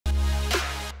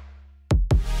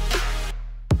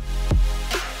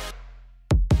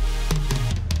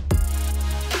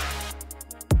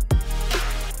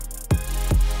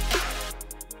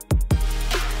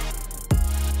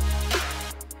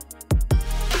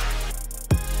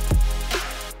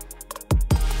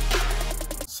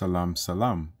Salam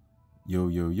salam. Yo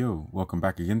yo yo. Welcome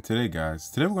back again today, guys.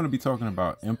 Today we're going to be talking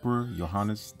about Emperor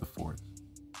Yohannes IV.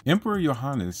 Emperor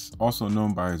Yohannes, also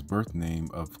known by his birth name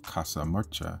of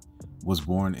Kasamarcha, was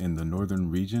born in the northern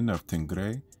region of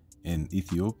Tigray in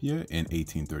Ethiopia in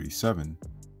 1837.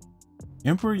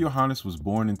 Emperor Yohannes was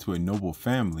born into a noble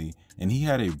family, and he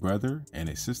had a brother and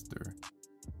a sister.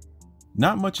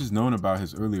 Not much is known about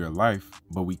his earlier life,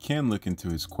 but we can look into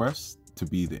his quest to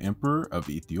be the Emperor of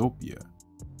Ethiopia.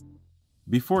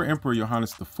 Before Emperor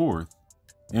Yohannes IV,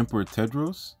 Emperor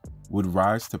Tewodros would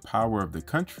rise to power of the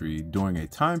country during a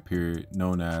time period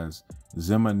known as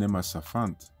Zemanima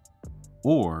Safant,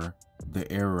 or the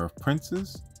Era of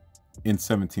Princes, in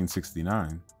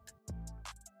 1769.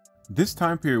 This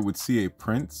time period would see a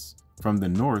prince from the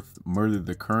north murder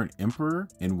the current emperor,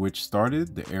 in which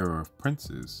started the Era of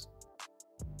Princes.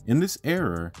 In this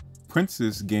era,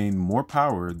 princes gained more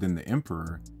power than the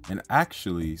emperor and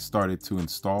actually started to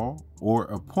install or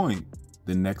appoint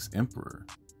the next emperor.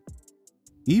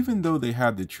 Even though they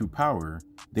had the true power,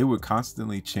 they would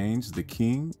constantly change the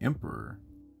king emperor.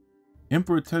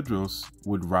 Emperor Tewodros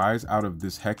would rise out of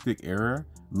this hectic era,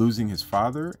 losing his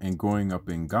father and growing up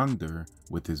in Gondar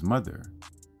with his mother.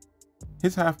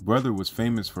 His half-brother was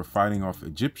famous for fighting off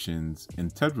Egyptians,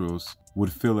 and Tewodros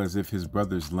would feel as if his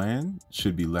brother's land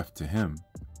should be left to him.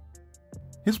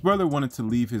 His brother wanted to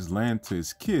leave his land to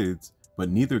his kids, but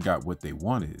neither got what they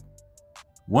wanted.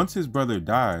 Once his brother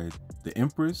died, the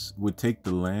empress would take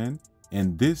the land,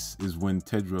 and this is when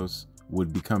Tewodros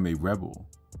would become a rebel.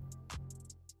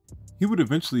 He would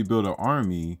eventually build an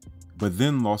army, but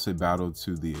then lost a battle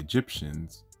to the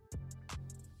Egyptians.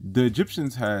 The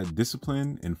Egyptians had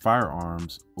discipline and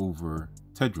firearms over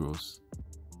Tewodros.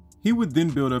 He would then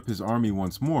build up his army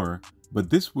once more, but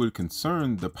this would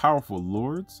concern the powerful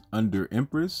lords under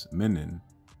Empress Menen.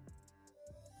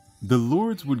 The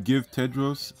lords would give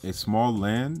Tewodros a small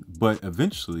land, but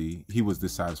eventually he was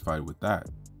dissatisfied with that.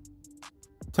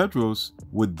 Tewodros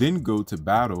would then go to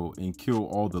battle and kill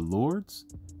all the lords,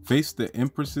 face the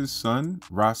empress's son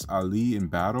Ras Ali in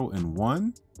battle and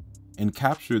won, and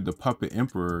captured the puppet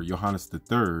emperor Yohannes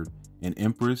III and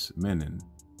Empress Menen.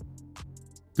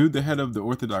 Through the head of the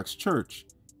Orthodox Church,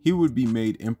 he would be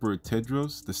made Emperor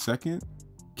Tewodros II,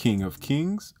 King of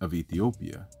Kings of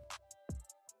Ethiopia.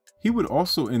 He would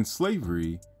also end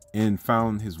slavery and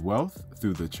found his wealth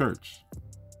through the church.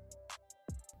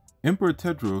 Emperor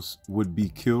Tewodros would be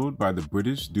killed by the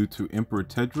British due to Emperor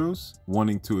Tewodros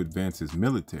wanting to advance his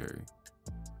military.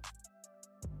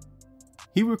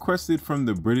 He requested from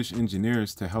the British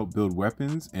engineers to help build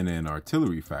weapons and an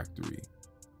artillery factory.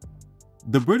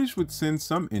 The British would send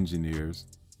some engineers,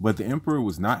 but the emperor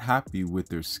was not happy with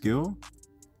their skill,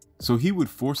 so he would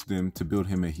force them to build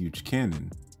him a huge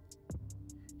cannon.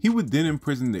 He would then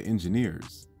imprison the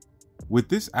engineers. With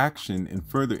this action and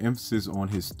further emphasis on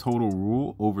his total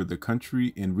rule over the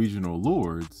country and regional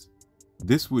lords,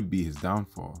 this would be his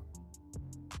downfall.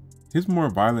 His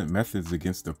more violent methods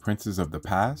against the princes of the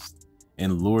past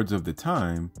and lords of the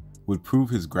time would prove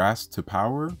his grasp to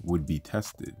power would be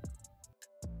tested.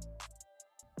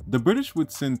 The British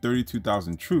would send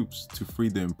 32,000 troops to free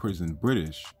the imprisoned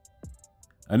British.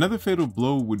 Another fatal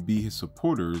blow would be his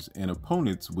supporters and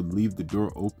opponents would leave the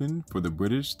door open for the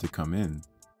British to come in.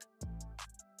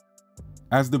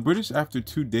 As the British after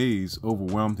 2 days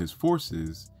overwhelmed his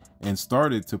forces and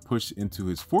started to push into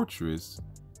his fortress,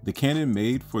 the cannon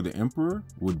made for the emperor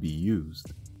would be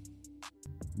used.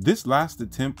 This last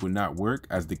attempt would not work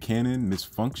as the cannon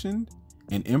misfunctioned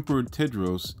and Emperor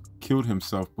Tewodros killed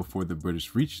himself before the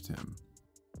British reached him.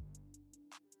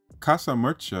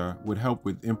 Kasamarcha would help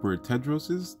with Emperor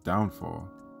Tewodros' downfall.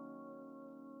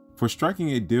 For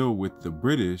striking a deal with the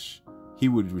British, he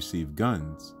would receive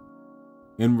guns.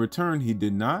 In return, he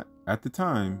did not, at the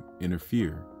time,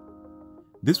 interfere.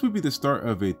 This would be the start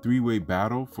of a three-way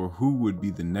battle for who would be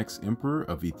the next emperor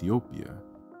of Ethiopia.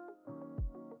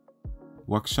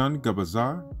 Wakshan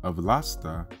Gabazar of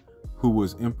Lasta, who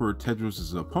was Emperor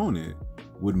Tewodros' opponent,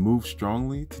 would move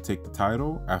strongly to take the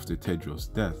title after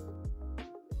Tewodros' death.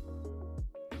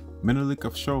 Menelik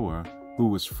of Showa, who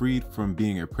was freed from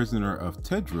being a prisoner of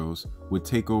Tewodros, would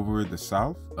take over the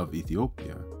south of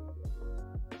Ethiopia.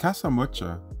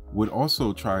 Kasamarcha would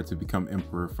also try to become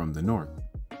emperor from the north.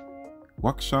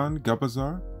 Wakshan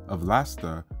Gabazar of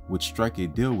Lasta would strike a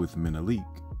deal with Menelik.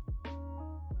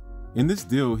 In this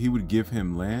deal, he would give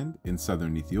him land in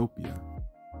southern Ethiopia.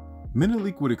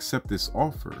 Menelik would accept this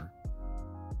offer.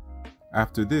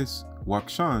 After this,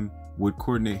 Wakshan would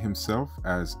coordinate himself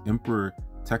as Emperor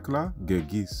Tekla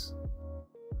Gergis.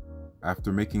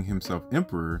 After making himself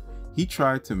emperor, he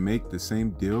tried to make the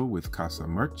same deal with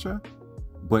Kasamarcha,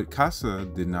 but Kasa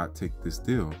did not take this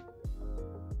deal.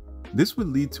 This would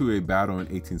lead to a battle in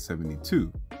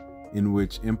 1872, in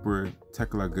which Emperor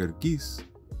Teklagirgis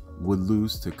would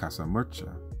lose to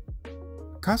Kasamurcha.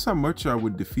 Kasamurcha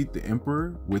would defeat the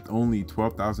emperor with only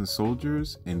 12,000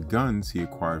 soldiers and guns he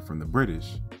acquired from the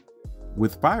British.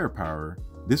 With firepower,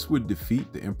 this would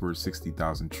defeat the emperor's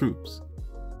 60,000 troops.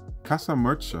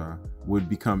 Kasamurcha would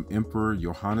become Emperor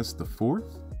Yohannes IV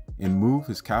and move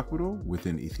his capital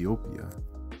within Ethiopia.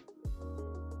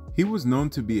 He was known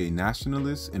to be a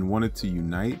nationalist and wanted to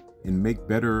unite and make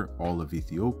better all of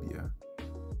Ethiopia.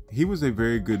 He was a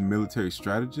very good military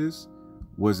strategist,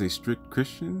 was a strict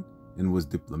Christian, and was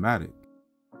diplomatic.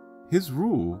 His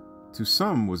rule, to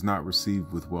some, was not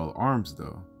received with well arms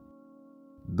though.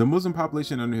 The Muslim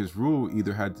population under his rule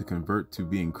either had to convert to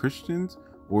being Christians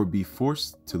or be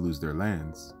forced to lose their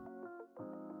lands.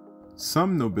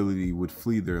 Some nobility would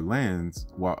flee their lands,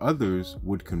 while others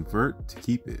would convert to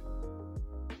keep it.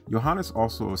 Yohannes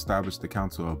also established the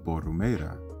Council of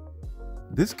Borumera.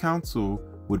 This council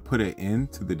would put an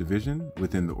end to the division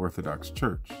within the Orthodox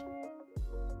Church.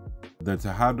 The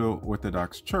Tewahedo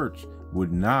Orthodox Church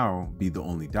would now be the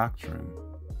only doctrine.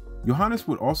 Yohannes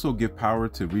would also give power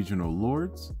to regional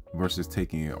lords versus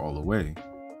taking it all away.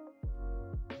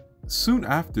 Soon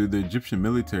after, the Egyptian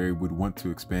military would want to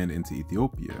expand into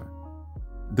Ethiopia.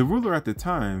 The ruler at the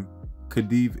time,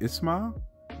 Khedive Ismail,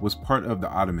 was part of the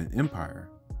Ottoman Empire.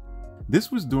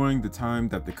 This was during the time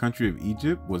that the country of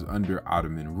Egypt was under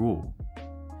Ottoman rule.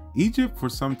 Egypt for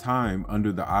some time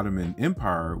under the Ottoman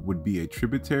Empire would be a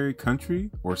tributary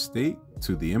country or state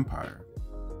to the empire.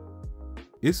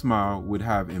 Ismail would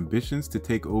have ambitions to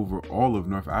take over all of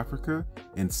North Africa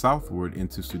and southward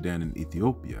into Sudan and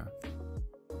Ethiopia.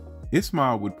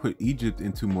 Ismail would put Egypt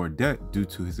into more debt due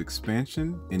to his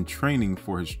expansion and training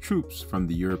for his troops from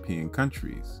the European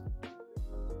countries.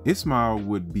 Ismail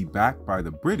would be backed by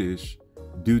the British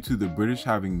due to the British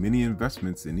having many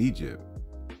investments in Egypt.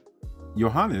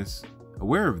 Yohannes,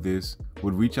 aware of this,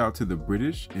 would reach out to the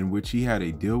British, in which he had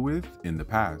a deal with in the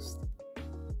past.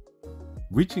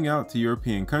 Reaching out to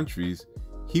European countries,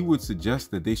 he would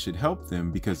suggest that they should help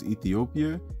them because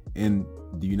Ethiopia and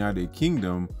the United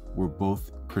Kingdom were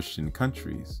both Christian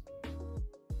countries.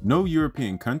 No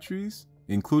European countries,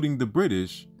 including the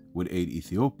British, would aid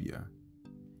Ethiopia.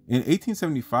 In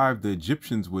 1875, the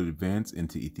Egyptians would advance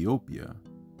into Ethiopia.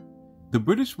 The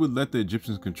British would let the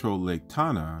Egyptians control Lake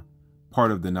Tana,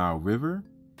 part of the Nile River,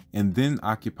 and then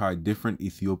occupy different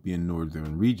Ethiopian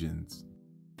northern regions.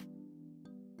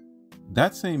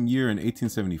 That same year in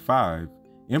 1875,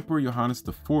 Emperor Yohannes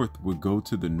IV would go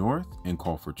to the north and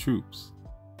call for troops.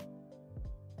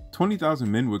 20,000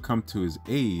 men would come to his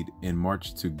aid and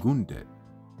march to Gundet.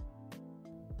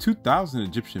 2,000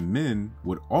 Egyptian men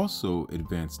would also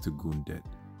advance to Gundet.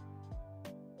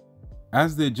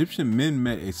 As the Egyptian men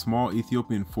met a small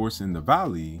Ethiopian force in the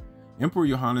valley, Emperor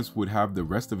Yohannes would have the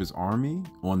rest of his army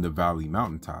on the valley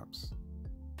mountaintops.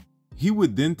 He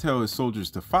would then tell his soldiers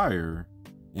to fire,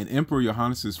 and Emperor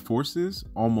Yohannes' forces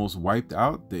almost wiped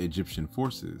out the Egyptian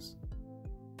forces.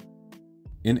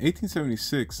 In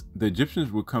 1876, the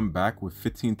Egyptians would come back with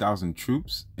 15,000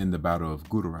 troops in the Battle of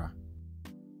Gudera.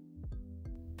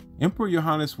 Emperor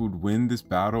Yohannes would win this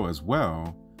battle as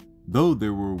well, though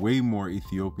there were way more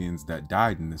Ethiopians that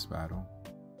died in this battle.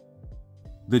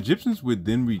 The Egyptians would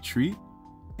then retreat,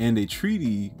 and a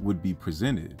treaty would be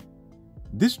presented.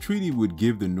 This treaty would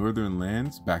give the northern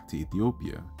lands back to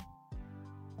Ethiopia.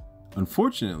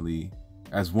 Unfortunately,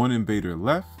 as one invader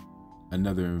left,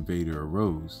 another invader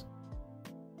arose.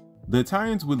 The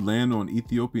Italians would land on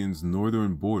Ethiopia's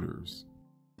northern borders.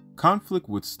 Conflict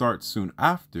would start soon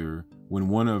after when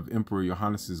one of Emperor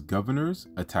Yohannes' governors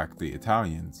attacked the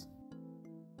Italians.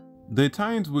 The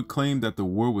Italians would claim that the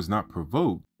war was not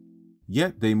provoked,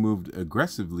 yet they moved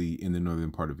aggressively in the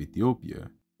northern part of Ethiopia.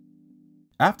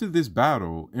 After this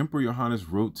battle, Emperor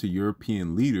Yohannes wrote to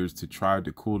European leaders to try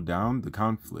to cool down the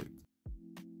conflict.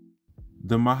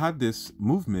 The Mahadis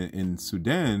movement in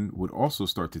Sudan would also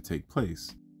start to take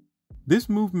place. This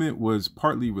movement was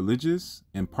partly religious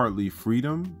and partly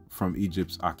freedom from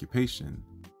Egypt's occupation.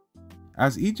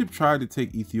 As Egypt tried to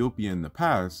take Ethiopia in the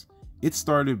past, it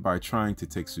started by trying to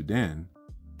take Sudan.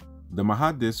 The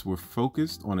Mahadis were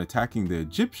focused on attacking the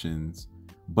Egyptians,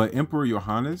 but Emperor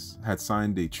Yohannes had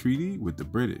signed a treaty with the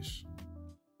British.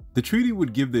 The treaty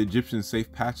would give the Egyptians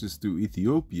safe passage through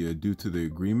Ethiopia due to the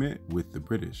agreement with the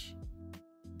British.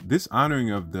 This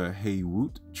honoring of the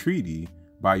Haywoot Treaty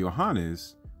by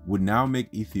Yohannes would now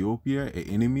make Ethiopia an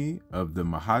enemy of the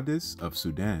Mahadis of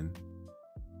Sudan.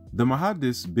 The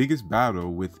Mahadis' biggest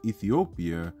battle with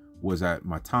Ethiopia was at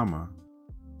Matama.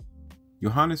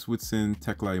 Yohannes would send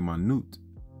Tekle-Manut.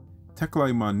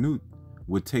 Tekle-Manut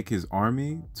would take his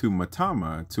army to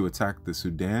Matama to attack the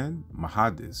Sudan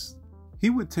Mahadis. He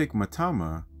would take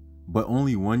Matama, but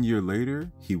only 1 year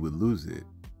later, he would lose it.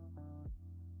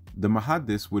 The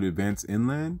Mahadis would advance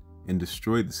inland and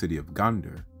destroy the city of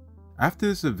Gondar. After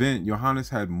this event, Yohannes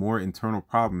had more internal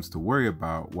problems to worry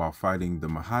about while fighting the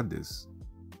Mahadis.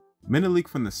 Menelik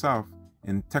from the south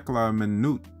and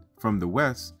Tekle-Manut from the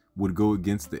west would go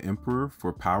against the emperor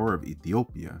for power of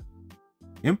Ethiopia.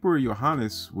 Emperor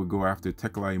Yohannes would go after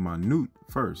Tekle-Manut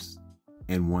first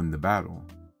and won the battle.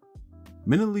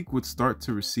 Menelik would start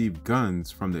to receive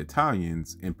guns from the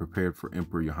Italians and prepared for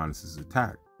Emperor Yohannes'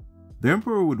 attack. The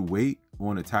emperor would wait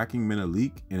on attacking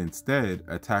Menelik and instead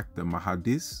attack the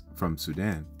Mahadis from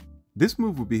Sudan. This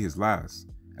move would be his last,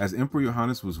 as Emperor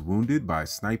Yohannes was wounded by a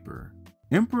sniper.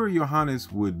 Emperor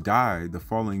Yohannes would die the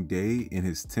following day in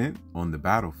his tent on the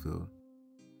battlefield.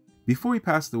 Before he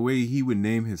passed away, he would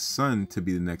name his son to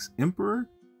be the next emperor,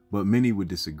 but many would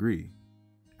disagree.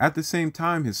 At the same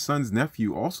time, his son's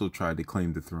nephew also tried to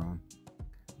claim the throne.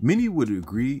 Many would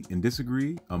agree and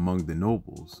disagree among the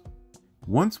nobles.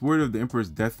 Once word of the emperor's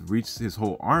death reached his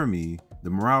whole army, the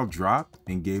morale dropped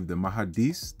and gave the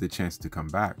Mahadis the chance to come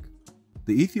back.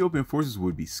 The Ethiopian forces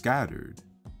would be scattered.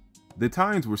 The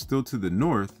Italians were still to the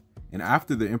north, and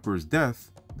after the emperor's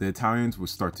death, the Italians would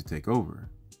start to take over.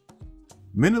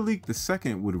 Menelik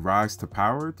II would rise to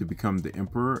power to become the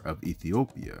emperor of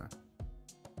Ethiopia.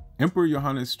 Emperor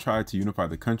Yohannes tried to unify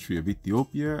the country of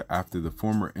Ethiopia after the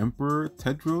former emperor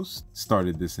Tewodros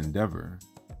started this endeavor.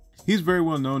 He is very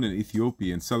well known in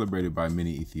Ethiopia and celebrated by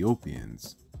many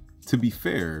Ethiopians. To be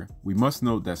fair, we must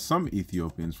note that some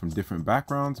Ethiopians from different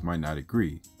backgrounds might not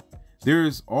agree. There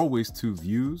is always two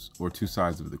views or two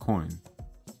sides of the coin.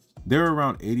 There are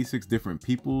around 86 different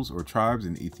peoples or tribes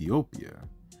in Ethiopia.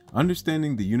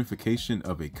 Understanding the unification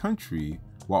of a country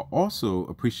while also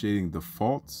appreciating the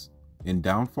faults and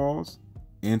downfalls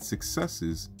and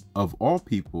successes of all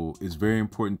people is very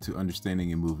important to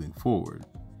understanding and moving forward.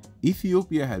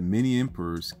 Ethiopia had many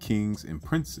emperors, kings, and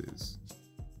princes.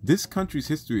 This country's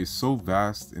history is so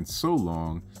vast and so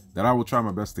long that I will try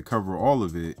my best to cover all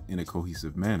of it in a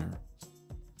cohesive manner.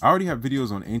 I already have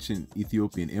videos on ancient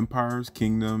Ethiopian empires,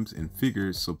 kingdoms, and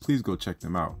figures, so please go check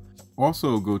them out.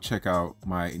 Also, go check out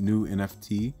my new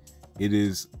NFT. It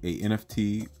is a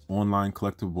NFT online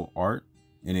collectible art,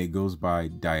 and it goes by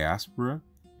Diaspora.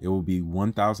 It will be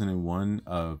 1001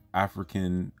 of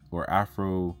African or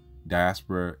Afro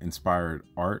diaspora inspired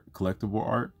art, collectible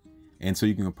art. And so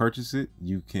you can purchase it,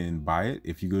 you can buy it.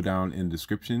 If you go down in the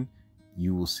description,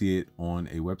 you will see it on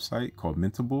a website called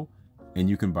Mintable, and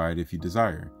you can buy it if you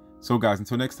desire. So guys,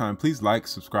 until next time, please like,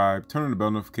 subscribe, turn on the bell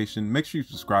notification, make sure you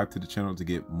subscribe to the channel to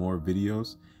get more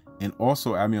videos, and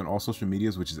also add me on all social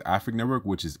medias, which is Afric Network,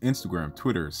 which is Instagram,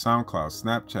 Twitter, SoundCloud,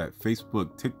 Snapchat,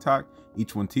 Facebook, TikTok,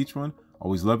 each one teach one.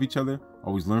 Always love each other,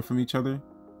 always learn from each other.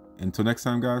 Until next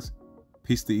time, guys,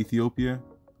 peace to Ethiopia.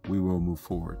 We will move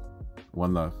forward.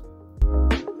 One love.